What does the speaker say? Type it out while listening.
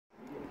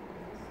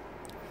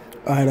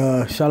All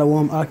right,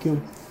 Shalom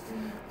Akim.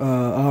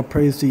 All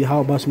praise to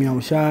Yahweh Bashmi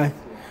Yahushai.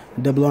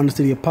 Double honor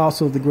to the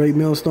apostle of the great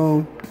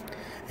millstone.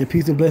 And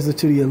peace and blessings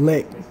to the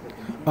elect.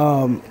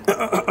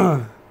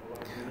 I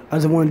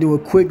just want to do a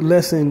quick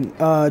lesson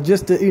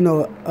just to,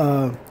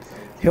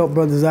 help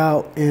brothers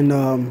out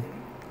and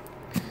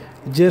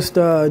just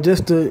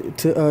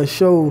to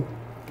show,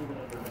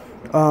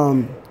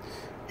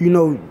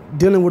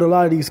 dealing with a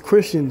lot of these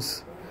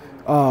Christians,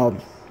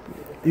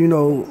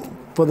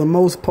 for the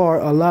most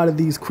part, a lot of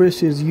these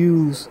Christians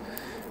use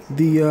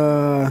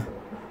the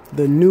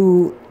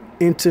New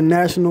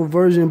International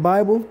Version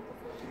Bible,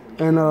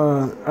 and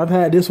I've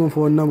had this one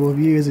for a number of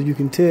years, as you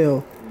can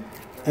tell,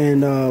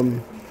 and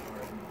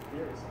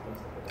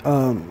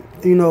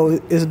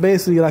it's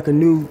basically like a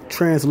new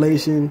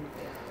translation.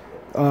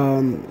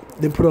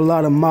 They put a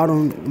lot of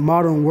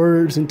modern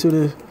words into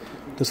the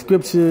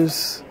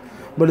scriptures,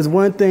 but it's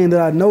one thing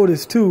that I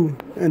noticed too,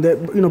 and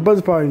that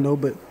brothers probably know,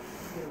 but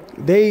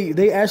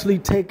they actually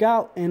take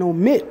out and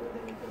omit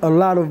a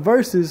lot of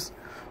verses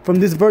from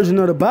this version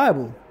of the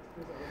Bible,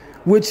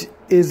 which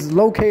is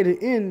located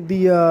in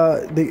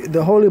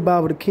the Holy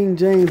Bible, the King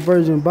James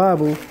Version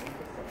Bible,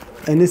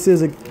 and this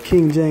is a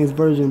King James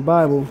Version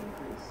Bible.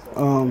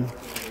 All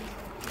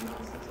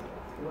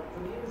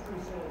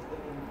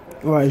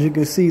right, as you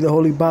can see, the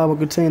Holy Bible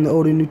contains the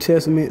Old and New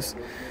Testaments,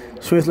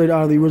 translated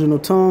out of the original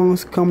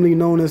tongues, commonly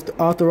known as the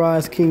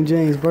Authorized King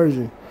James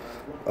Version.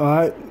 All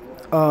right.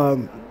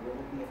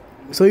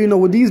 So,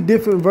 with these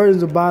different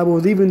versions of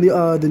Bibles, even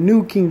the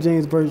New King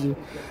James Version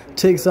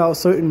takes out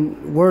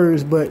certain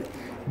words, but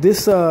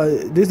this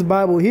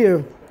Bible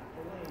here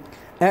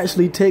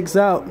actually takes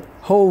out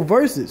whole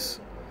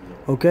verses.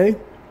 Okay,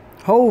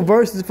 whole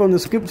verses from the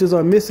scriptures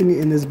are missing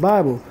in this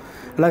Bible.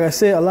 Like I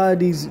said, a lot of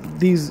these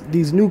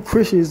new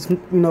Christians,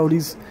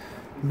 these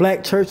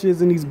black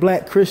churches and these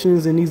black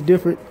Christians and these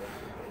different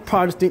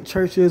Protestant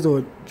churches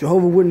or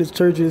Jehovah's Witness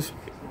churches,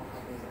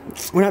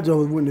 well, not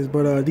Jehovah's Witness,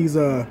 but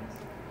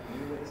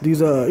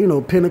these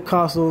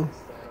Pentecostal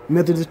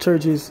Methodist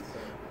churches,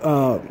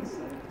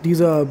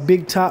 these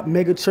big top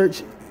mega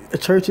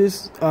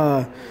churches,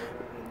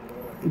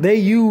 they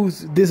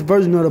use this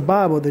version of the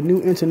Bible, the New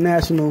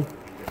International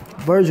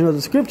Version of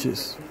the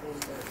Scriptures.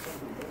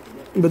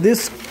 But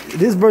this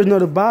version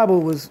of the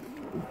Bible is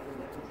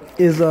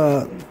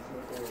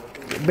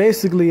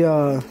basically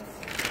an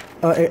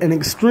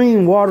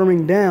extreme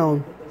watering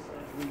down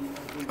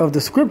of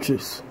the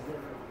Scriptures.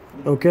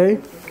 Okay,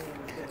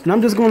 and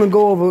I'm just going to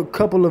go over a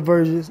couple of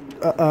verses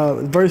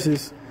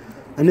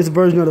in this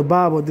version of the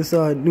Bible, this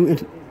New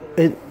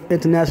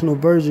International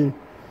Version,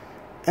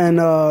 and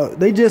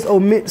they just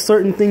omit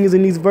certain things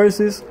in these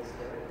verses,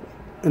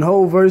 and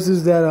whole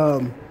verses that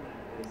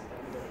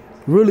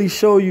really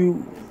show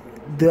you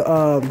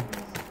the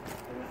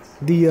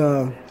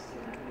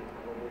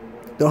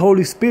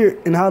Holy Spirit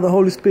and how the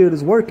Holy Spirit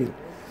is working.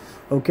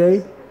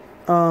 Okay,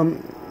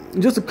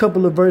 just a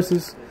couple of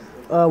verses.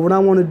 What I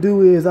want to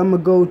do is I'm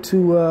gonna go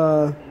to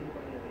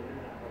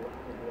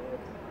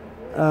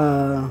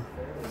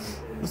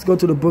let's go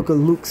to the book of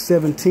Luke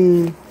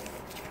 17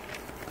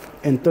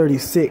 and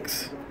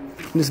 36.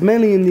 And it's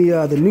mainly in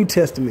the New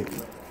Testament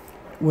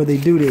where they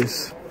do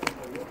this.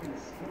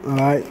 All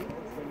right.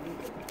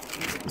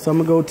 So I'm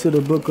gonna go to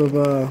the book of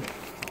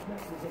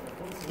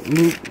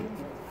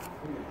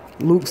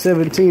Luke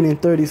 17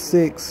 and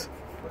 36.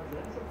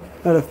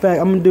 Matter of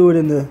fact, I'm gonna do it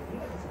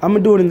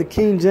in the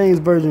King James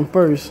Version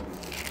first.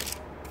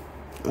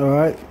 All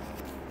right.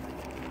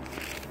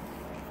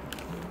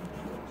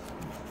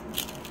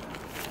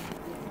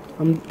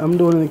 I'm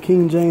doing it in the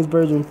King James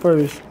Version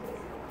first,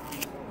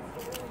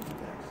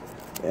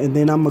 and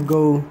then I'm gonna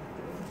go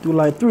through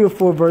like 3 or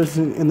 4 verses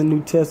in the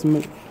New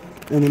Testament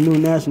and the New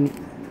National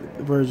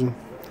Version.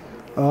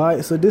 All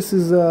right, so this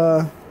is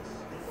the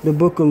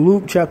book of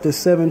Luke, chapter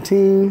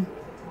 17,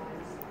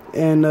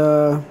 and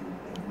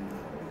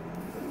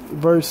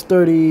verse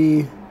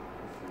 30.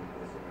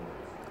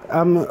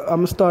 I'm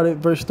gonna start at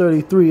verse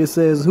 33. It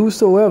says,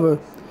 "Whosoever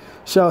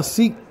shall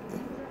seek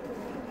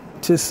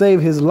to save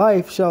his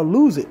life shall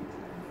lose it,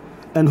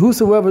 and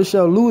whosoever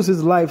shall lose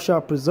his life shall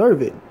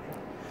preserve it.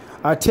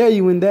 I tell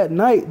you, in that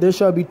night there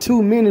shall be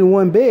 2 men in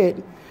one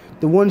bed;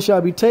 the one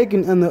shall be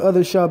taken, and the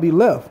other shall be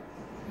left."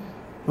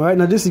 All right,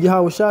 now this is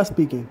Yahweh Shah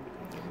speaking.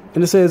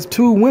 And it says,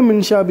 2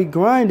 women shall be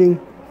grinding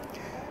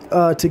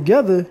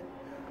together;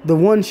 the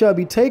one shall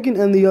be taken,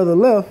 and the other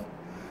left.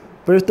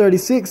 Verse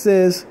 36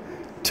 says,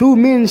 2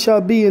 men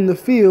shall be in the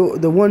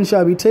field; the one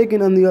shall be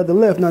taken, and the other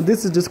left. Now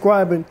this is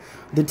describing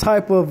the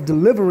type of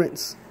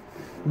deliverance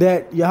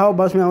that Yahweh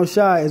Bashmi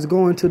Shai is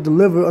going to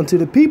deliver unto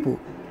the people.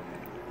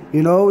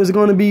 It's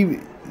going to be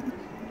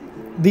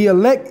the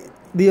elect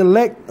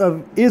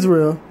of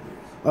Israel,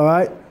 all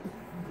right,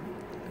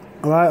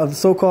 of the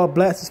so-called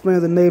blacks,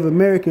 Hispanics, and Native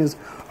Americans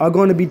are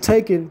going to be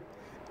taken,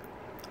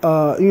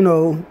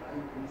 from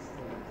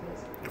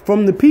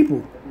the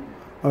people,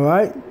 all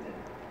right.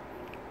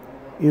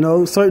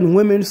 Certain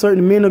women,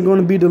 certain men are going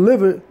to be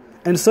delivered,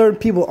 and certain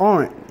people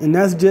aren't, and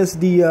that's just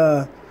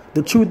the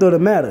truth of the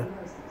matter.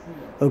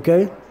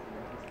 Okay.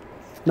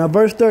 Now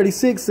verse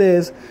 36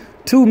 says,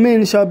 2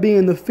 men shall be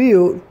in the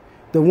field,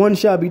 the one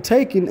shall be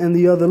taken and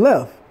the other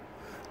left.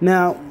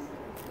 Now,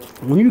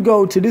 when you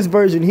go to this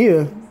version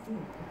here,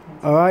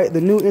 all right, the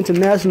New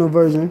International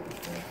Version,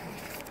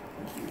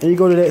 and you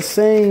go to that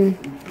same,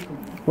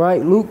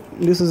 right, Luke,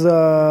 this is,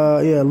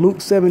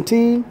 Luke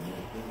 17,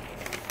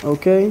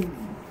 okay,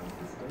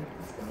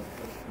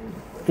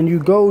 and you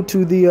go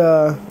to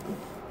the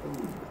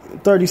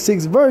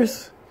 36th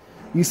verse,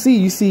 you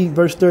see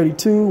verse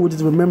 32, which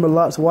is remember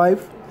Lot's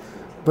wife,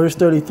 verse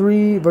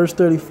 33, verse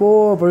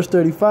 34, verse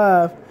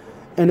 35,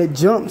 and it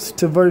jumps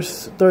to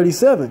verse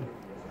 37,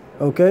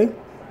 okay,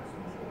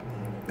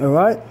 all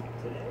right.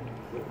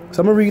 So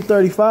I'm going to read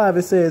 35.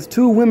 It says,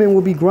 2 women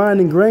will be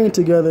grinding grain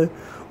together.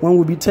 One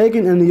will be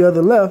taken and the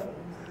other left.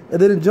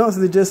 And then in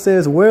Johnson, it just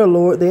says, where,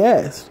 Lord, they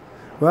asked.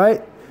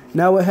 Right?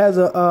 Now it has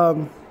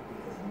a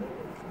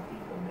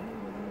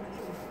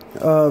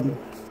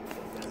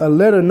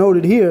letter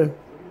noted here.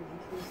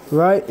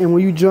 Right? And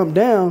when you jump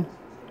down,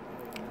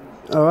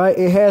 all right,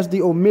 it has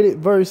the omitted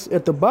verse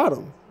at the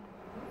bottom.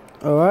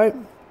 All right?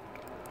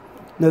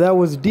 Now that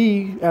was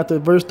D after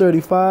verse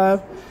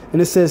 35.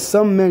 And it says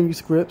some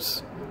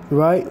manuscripts,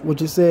 right, which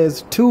it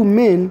says 2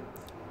 men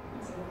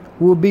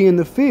will be in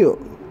the field.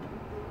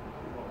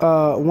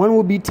 One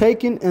will be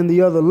taken and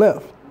the other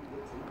left.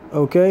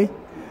 Okay,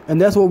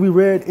 and that's what we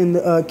read in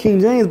the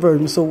King James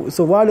Version.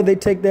 So why did they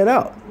take that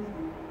out?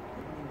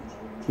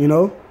 You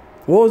know,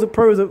 what was the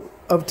purpose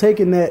of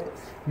taking that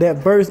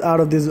verse out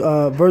of this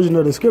version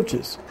of the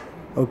scriptures?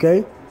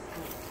 Okay,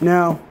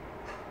 now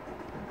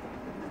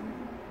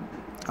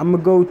I'm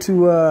gonna go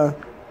to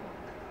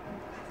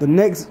the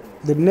next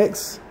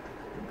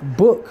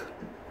book.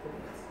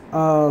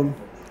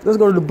 Let's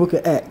go to the book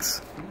of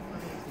Acts.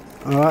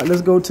 All right,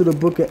 let's go to the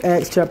book of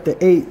Acts chapter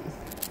 8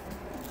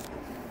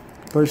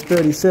 verse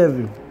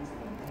 37.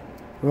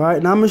 All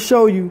right, now I'm gonna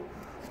show you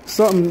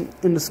something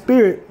in the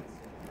spirit,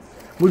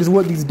 which is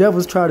what these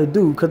devils try to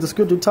do, because the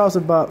scripture talks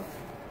about,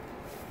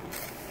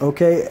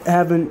 okay,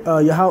 having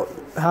how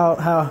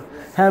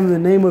having the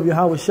name of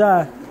Yahweh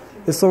Shai,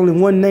 it's only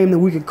one name that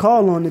we could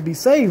call on to be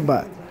saved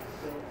by.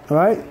 All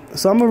right,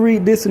 so I'm gonna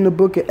read this in the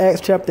book of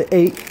Acts chapter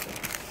 8.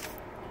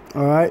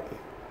 All right,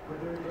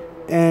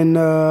 and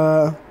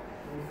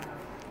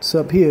it's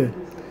up here,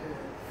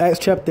 Acts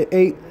chapter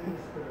 8.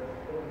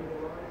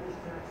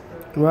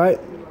 Right,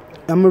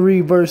 I'm gonna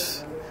read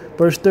verse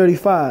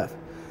 35.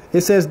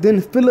 It says,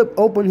 then Philip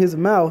opened his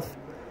mouth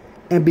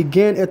and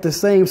began at the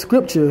same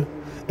scripture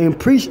and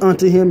preached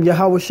unto him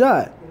Yahweh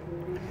Shai.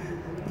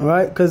 All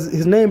right, because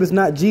his name is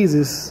not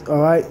Jesus.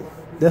 All right,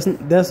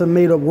 that's a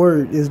made up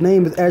word. His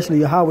name is actually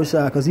Yahweh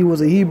Shai, because he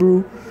was a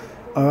Hebrew.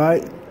 All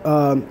right,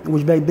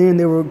 which back then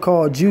they were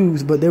called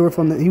Jews, but he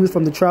was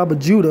from the tribe of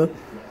Judah.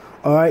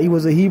 All right, he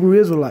was a Hebrew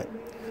Israelite,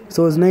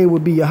 so his name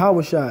would be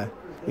Yahweh Shai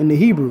in the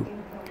Hebrew.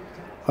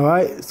 All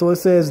right, so it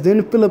says,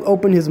 then Philip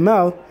opened his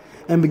mouth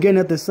and began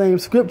at the same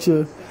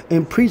scripture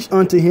and preached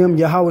unto him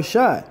Yahweh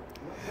Shai.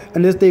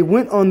 And as they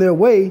went on their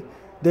way,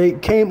 they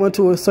came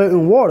unto a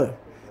certain water,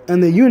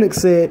 and the eunuch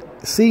said,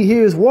 see,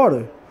 here is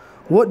water.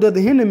 What doth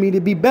hinder me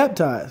to be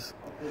baptized?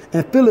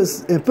 And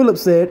Philip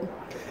said,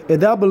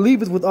 if thou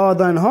believest with all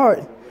thine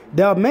heart,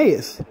 thou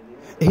mayest.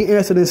 And he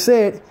answered and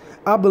said,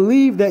 I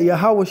believe that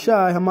Yahweh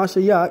Shai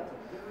Hamashiach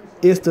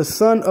is the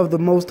Son of the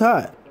Most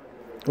High.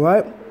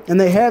 Right? And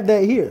they have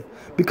that here,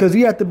 because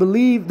you have to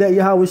believe that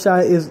Yahweh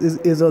Shai is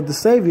the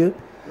Savior.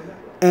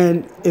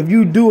 And if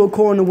you do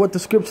according to what the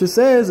scripture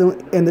says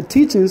and the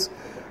teachings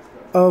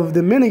of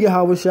the men of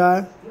Yahweh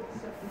Shai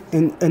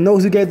and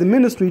those who gave the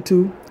ministry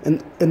to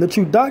and the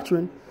true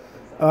doctrine,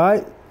 all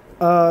right,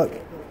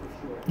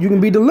 you can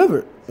be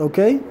delivered.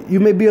 Okay, you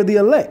may be of the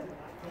elect.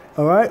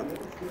 All right,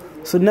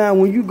 so now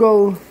when you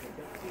go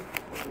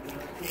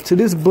to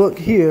this book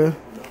here,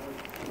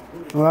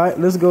 all right,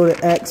 let's go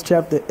to Acts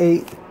chapter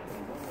 8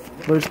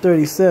 verse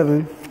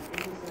 37.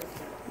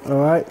 All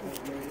right,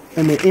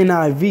 and the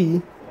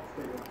NIV,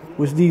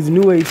 which these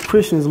New Age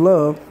Christians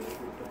love.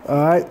 All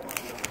right,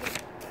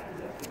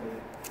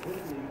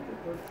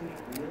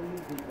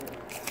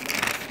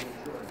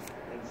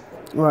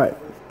 all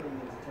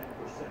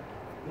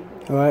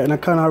right, and I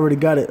kind of already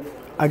got it.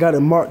 I got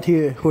it marked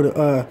here with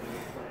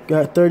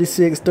got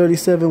 36,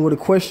 37 with a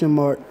question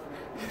mark,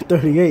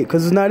 38,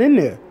 because it's not in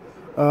there.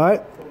 All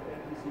right,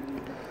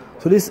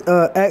 so this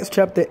Acts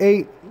chapter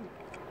 8,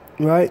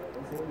 right?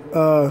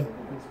 I'm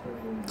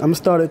gonna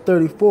start at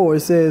 34. It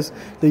says,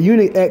 the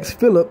eunuch asked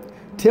Philip,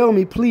 tell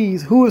me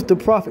please, who is the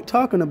prophet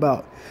talking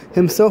about,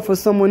 himself or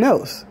someone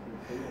else?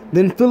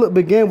 Then Philip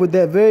began with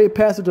that very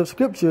passage of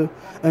scripture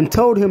and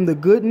told him the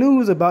good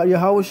news about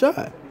Yahweh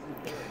Shai.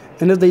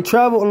 And as they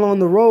traveled along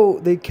the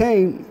road, they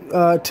came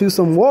to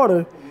some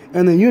water,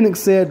 and the eunuch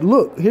said,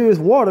 look, here is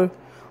water.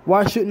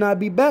 Why shouldn't I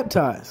be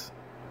baptized?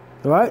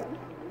 All right,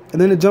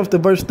 and then it jumps to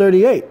verse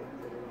 38,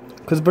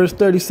 because verse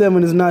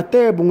 37 is not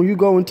there. But when you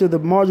go into the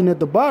margin at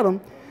the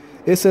bottom,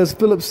 it says,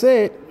 Philip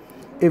said,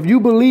 if you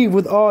believe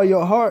with all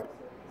your heart,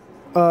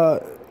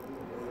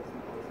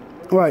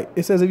 right,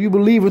 it says, if you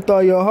believe with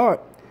all your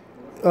heart,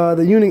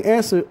 the eunuch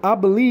answered, I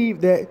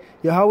believe that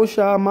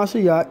Yahushua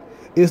Mashiach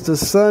is the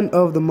Son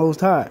of the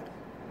Most High.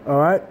 All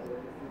right.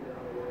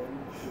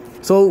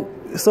 So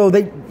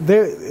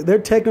they're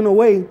taking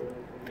away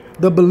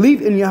the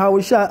belief in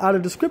Yahushua out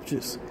of the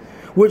scriptures,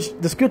 which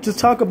the scriptures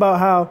talk about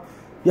how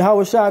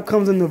Yahushua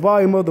comes in the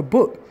volume of the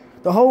book.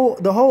 The whole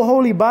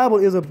Holy Bible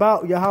is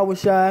about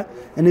Yahushua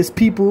and his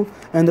people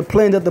and the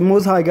plan that the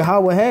Most High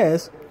Yahweh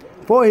has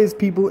for his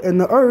people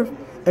and the earth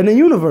and the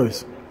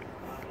universe.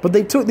 But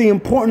they took the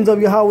importance of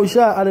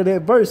Yahushua out of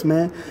that verse,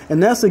 man,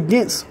 and that's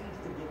against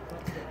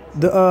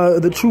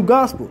the true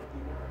gospel.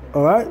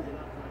 All right.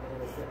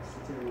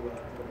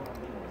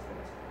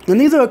 And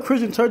these are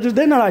Christian churches.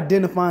 They're not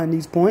identifying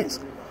these points.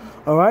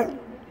 All right.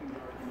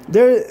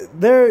 They're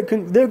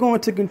going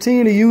to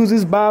continue to use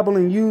this Bible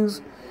and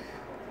use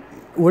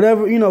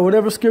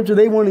whatever scripture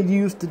they want to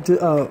use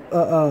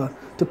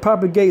to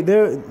propagate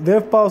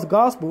their false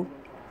gospel.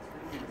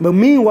 But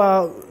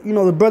meanwhile,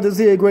 the brothers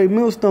here at Great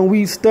Millstone,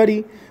 we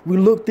study, we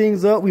look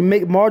things up, we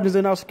make margins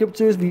in our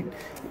scriptures, we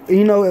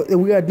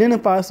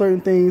identify certain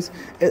things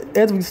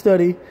as we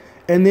study,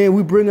 and then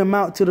we bring them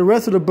out to the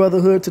rest of the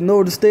brotherhood to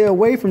know to stay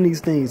away from these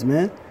things,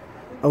 man.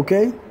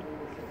 Okay.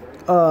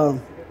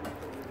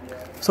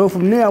 So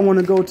from there, I want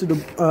to go to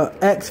the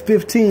Acts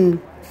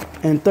 15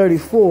 and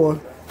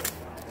 34.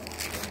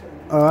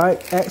 All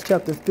right, Acts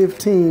chapter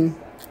 15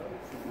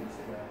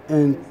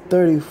 and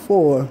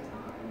 34.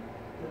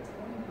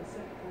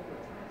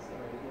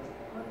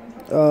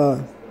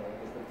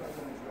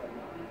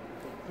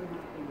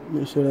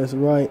 Make sure that's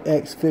right.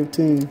 Acts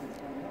 15.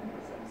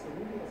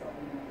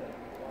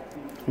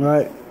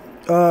 Right.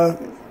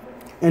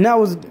 And that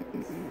was,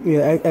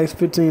 Acts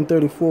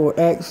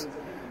 15:34.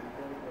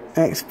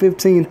 Acts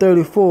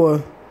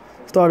 15:34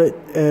 started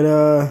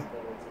at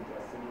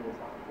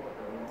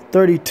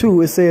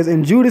 32. It says,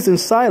 and Judas and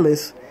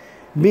Silas,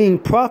 being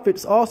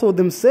prophets also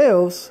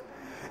themselves,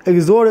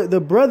 exhorted the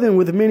brethren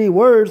with many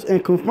words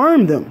and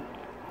confirmed them.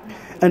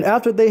 And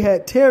after they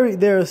had tarried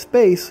there a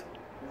space,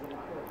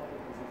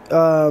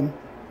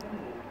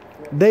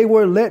 they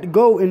were let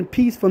go in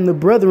peace from the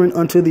brethren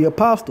unto the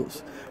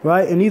apostles.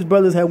 Right? And these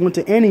brothers had went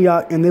to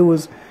Antioch and they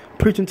was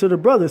preaching to the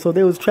brothers. So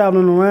they was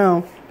traveling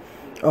around.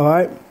 All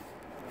right.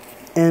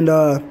 And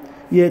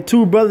you had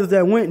two brothers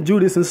that went,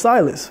 Judas and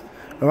Silas.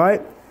 All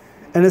right.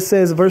 And it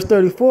says, verse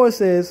 34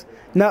 says,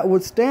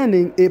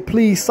 notwithstanding, it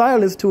pleased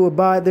Silas to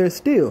abide there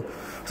still.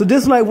 So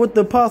just like what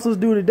the apostles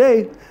do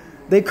today,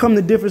 they come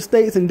to different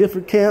states and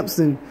different camps,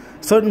 and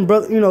certain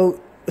brothers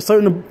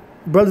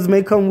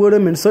may come with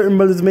them and certain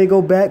brothers may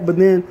go back, but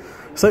then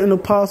certain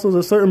apostles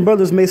or certain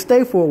brothers may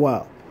stay for a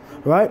while.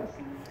 Right?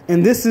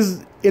 And this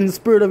is in the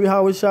spirit of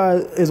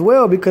Yahushua as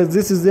well, because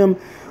this is them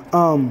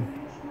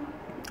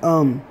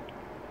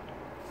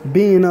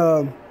being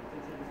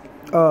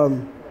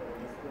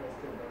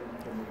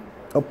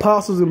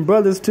apostles and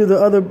brothers to the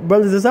other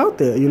brothers that's out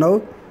there,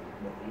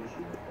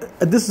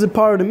 This is a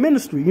part of the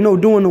ministry,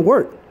 doing the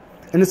work.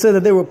 And it said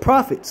that they were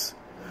prophets.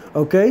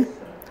 Okay?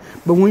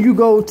 But when you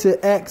go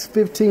to Acts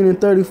 15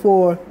 and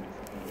 34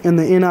 in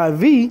the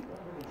NIV,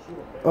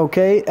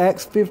 okay,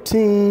 Acts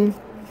 15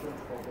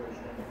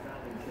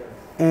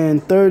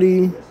 and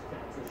 30,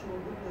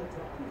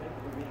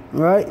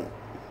 right?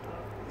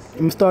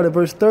 Let me start at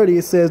verse 30.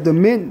 It says, the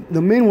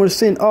men were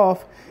sent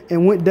off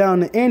and went down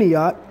to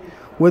Antioch,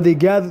 where they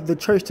gathered the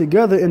church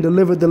together and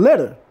delivered the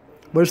letter.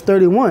 Verse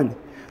 31.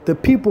 The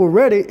people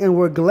read it and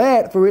were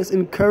glad for its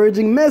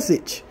encouraging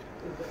message.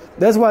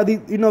 That's why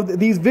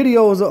these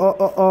videos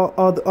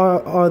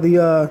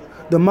are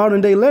the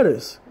modern day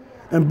letters,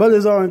 and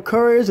brothers are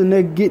encouraged and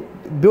they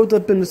get built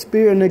up in the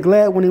spirit and they're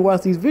glad when they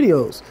watch these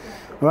videos.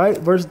 Right?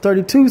 Verse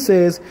 32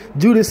 says,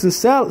 Judas and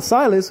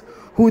Silas,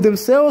 who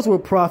themselves were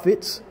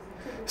prophets,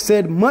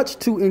 said much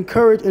to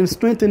encourage and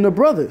strengthen the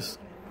brothers.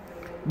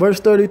 Verse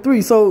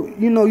 33. So,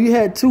 you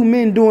had two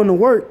men doing the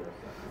work,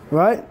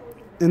 right?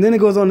 And then it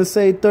goes on to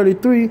say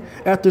 33,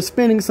 after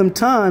spending some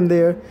time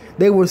there,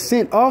 they were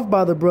sent off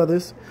by the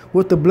brothers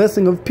with the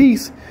blessing of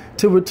peace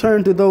to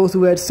return to those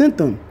who had sent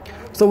them.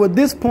 So at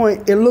this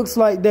point, it looks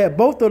like that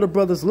both of the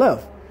brothers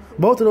left.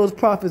 Both of those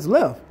prophets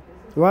left,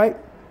 right?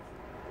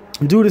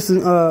 Judas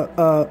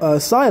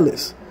and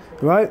Silas,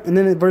 right? And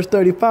then in verse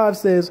 35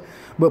 says,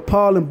 but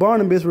Paul and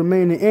Barnabas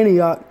remained in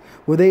Antioch,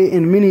 where they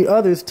and many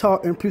others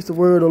taught and preached the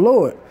word of the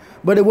Lord.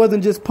 But it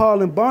wasn't just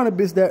Paul and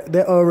Barnabas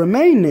that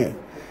remained there.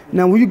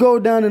 Now, when you go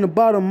down in the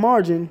bottom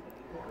margin,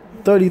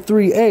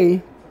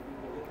 33a,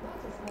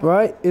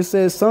 right, it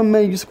says some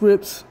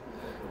manuscripts,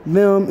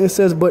 it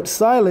says, but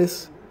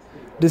Silas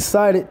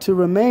decided to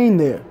remain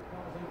there,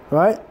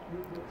 right?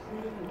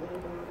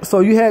 So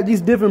you had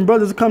these different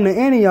brothers come to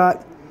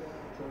Antioch,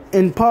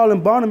 and Paul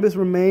and Barnabas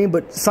remained,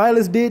 but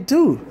Silas did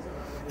too.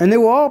 And they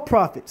were all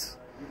prophets.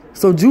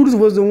 So Judas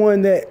was the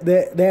one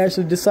that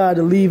actually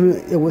decided to leave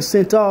and was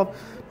sent off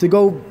to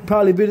go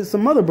probably visit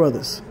some other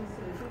brothers.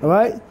 All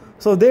right.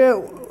 So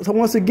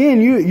once again,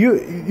 this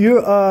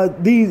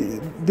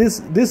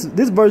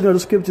version of the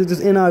scriptures,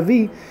 this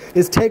NIV,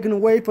 is taken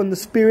away from the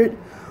spirit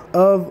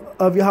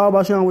of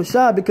Yahweh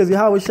Shai, because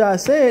Yahweh Shai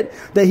said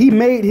that he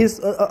made his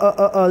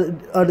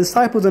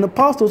disciples and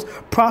apostles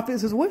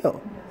prophets as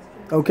well.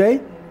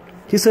 Okay?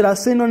 He said, I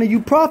send unto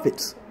you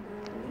prophets.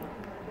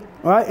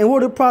 All right? And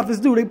what do prophets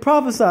do? They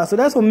prophesy. So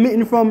that's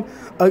omitting from,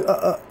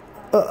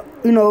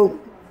 you know,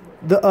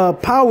 the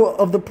power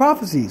of the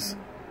prophecies,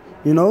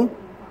 you know?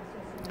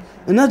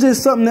 And that's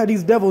just something that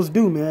these devils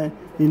do, man.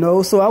 You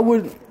know, so I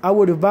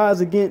would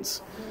advise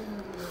against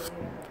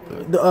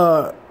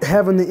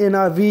having the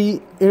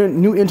NIV,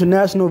 New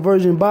International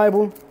Version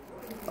Bible.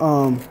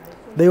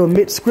 They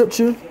omit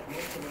scripture.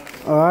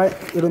 All right,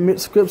 it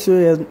omits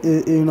scripture, as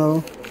you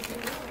know.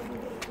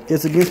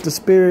 It's against the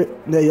spirit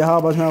that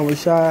Yahweh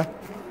Shai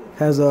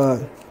has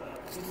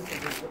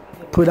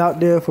put out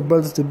there for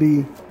brothers to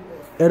be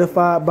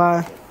edified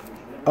by.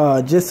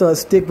 Just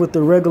stick with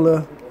the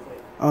regular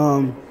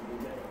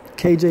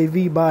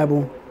KJV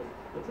Bible.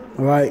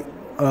 All right,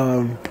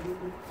 you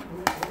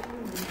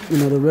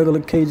know, the regular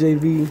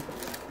KJV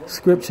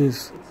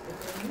scriptures.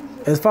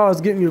 As far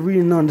as getting your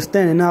reading and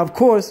understanding. Now, of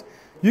course,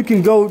 you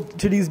can go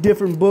to these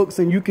different books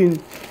and you can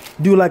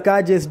do like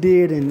I just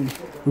did and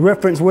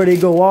reference where they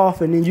go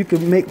off, and then you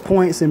can make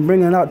points and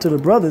bring it out to the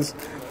brothers.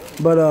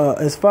 But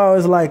as far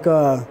as like,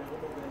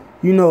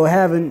 you know,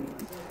 having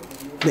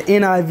the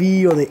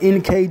NIV or the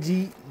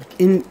NKG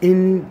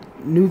in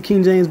New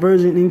King James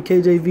Version,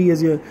 NKJV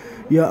as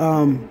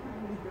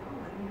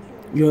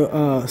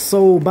your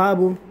sole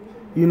Bible,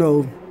 you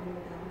know,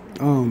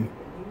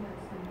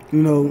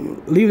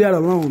 leave that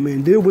alone,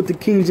 man. Deal with the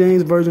King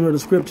James Version of the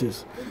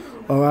scriptures.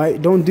 All right,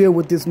 don't deal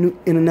with this New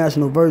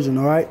International Version.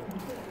 All right,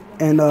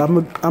 and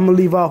I'm gonna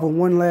leave off with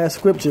one last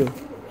scripture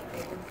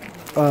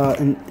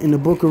in the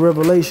book of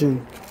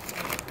Revelation.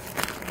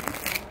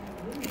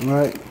 All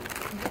right,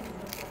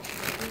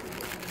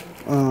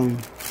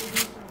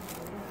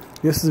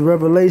 this is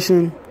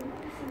Revelation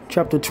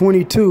chapter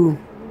 22,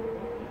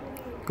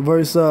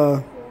 verse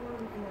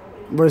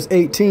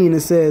 18.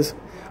 It says,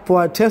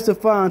 "For I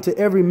testify unto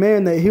every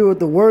man that heareth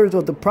the words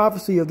of the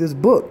prophecy of this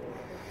book.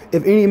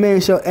 If any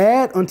man shall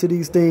add unto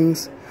these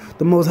things,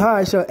 the Most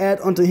High shall add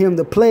unto him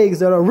the plagues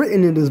that are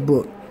written in this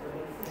book.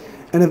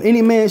 And if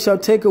any man shall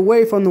take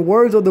away from the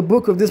words of the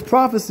book of this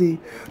prophecy,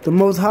 the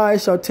Most High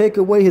shall take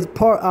away his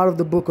part out of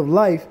the book of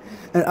life,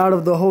 and out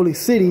of the holy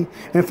city,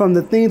 and from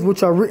the things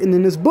which are written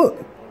in this book.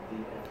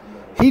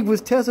 He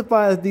which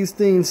testifies these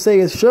things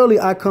saith, Surely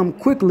I come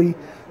quickly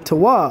to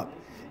Tawab.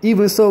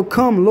 Even so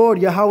come,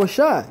 Lord Yahweh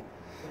Shai.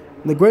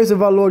 The grace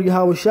of our Lord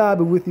Yahweh Shai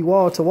be with you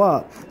all,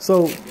 Tawab."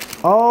 So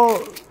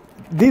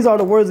these are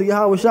the words of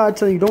Yahweh Shai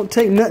telling you, don't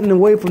take nothing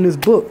away from this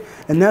book.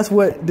 And that's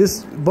what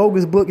this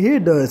bogus book here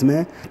does,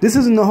 man. This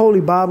isn't the Holy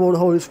Bible or the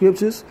Holy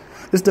Scriptures.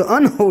 It's the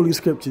unholy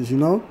Scriptures, you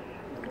know.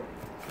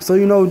 So,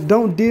 you know,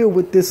 don't deal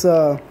with this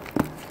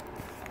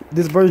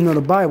this version of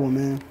the Bible,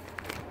 man.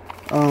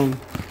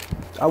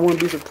 I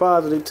wouldn't be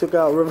surprised if they took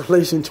out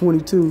Revelation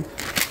 22,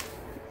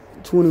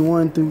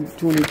 21 through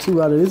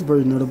 22 out of this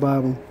version of the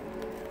Bible.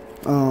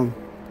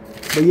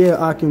 But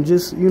yeah, I can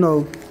just, you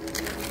know,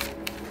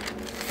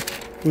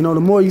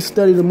 the more you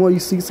study, the more you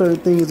see certain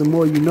things, the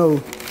more you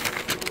know.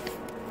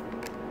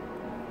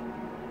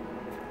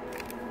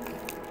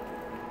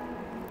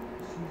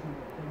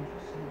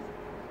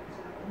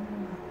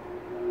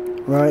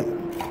 Right?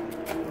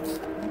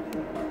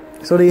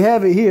 So they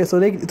have it here. So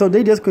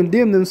they just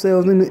condemn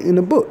themselves in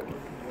the book.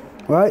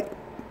 Right?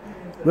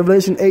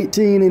 Revelation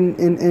 18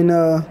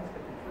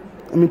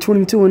 and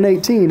 22 and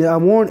 18. "I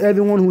warn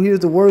everyone who hears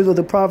the words of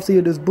the prophecy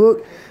of this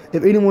book.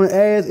 If anyone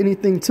adds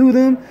anything to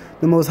them,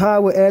 the Most High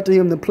will add to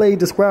him the plague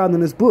described in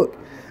this book.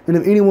 And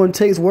if anyone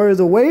takes words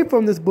away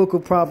from this book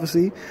of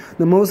prophecy,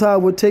 the Most High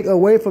will take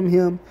away from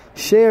him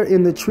share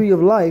in the tree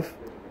of life."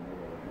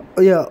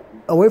 Yeah,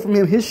 away from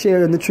him his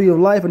share in the tree of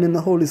life and in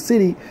the holy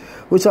city,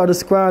 which are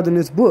described in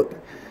this book.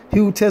 He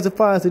who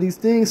testifies to these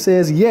things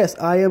says, Yes,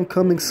 I am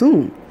coming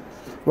soon.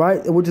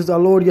 Right? Which is our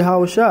Lord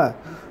Yahweh Shai.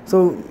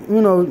 So,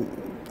 you know,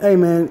 hey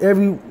man,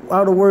 every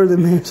outer word that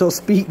man shall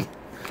speak,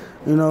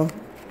 you know.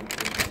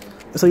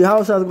 So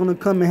Yahweh Shai is going to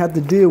come and have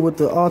to deal with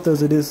the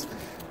authors of this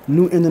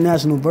New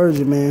International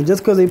Version, man.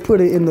 Just because they put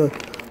it in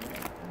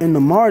the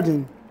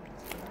margin,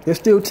 they're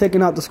still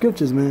taking out the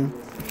scriptures, man.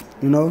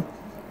 You know,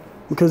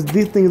 because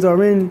these things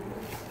are in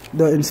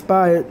the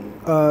inspired.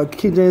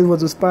 King James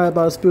was inspired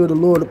by the Spirit of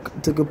the Lord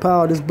to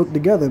compile this book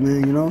together,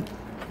 man. You know,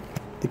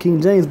 the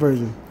King James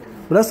Version.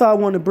 But that's all I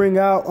wanted to bring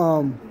out.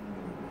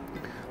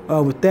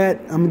 With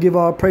that, I'm gonna give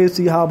all praise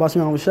to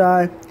Yahweh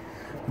Shai.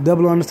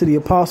 Double honors to the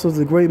apostles,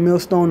 the great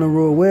millstone and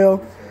rule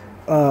well.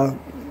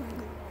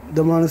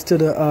 Double honors to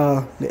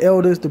the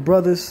elders, the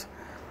brothers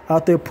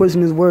out there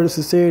pushing His word of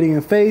sincerity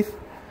and faith.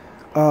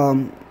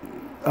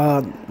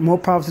 More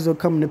prophecies are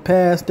coming to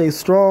pass. Stay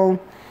strong.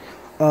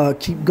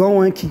 Keep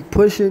going. Keep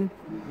pushing.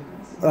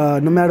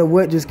 No matter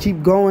what, just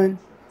keep going.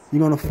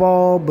 You're gonna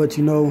fall, but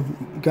you know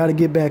you got to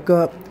get back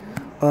up.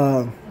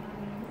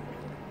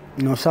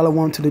 You know,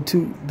 shalom to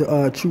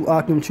the true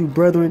Akim, true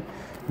brethren.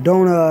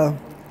 Don't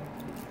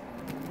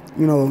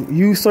you know,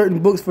 use certain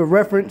books for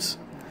reference.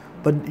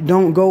 But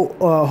don't go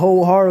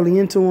wholeheartedly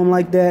into them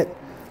like that.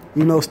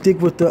 You know,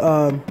 stick with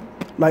the,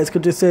 like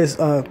Scripture says,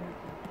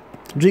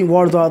 drink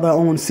waters out of thy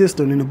own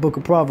cistern in the book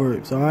of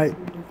Proverbs, all right?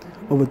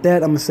 But with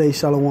that, I'm going to say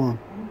shalom.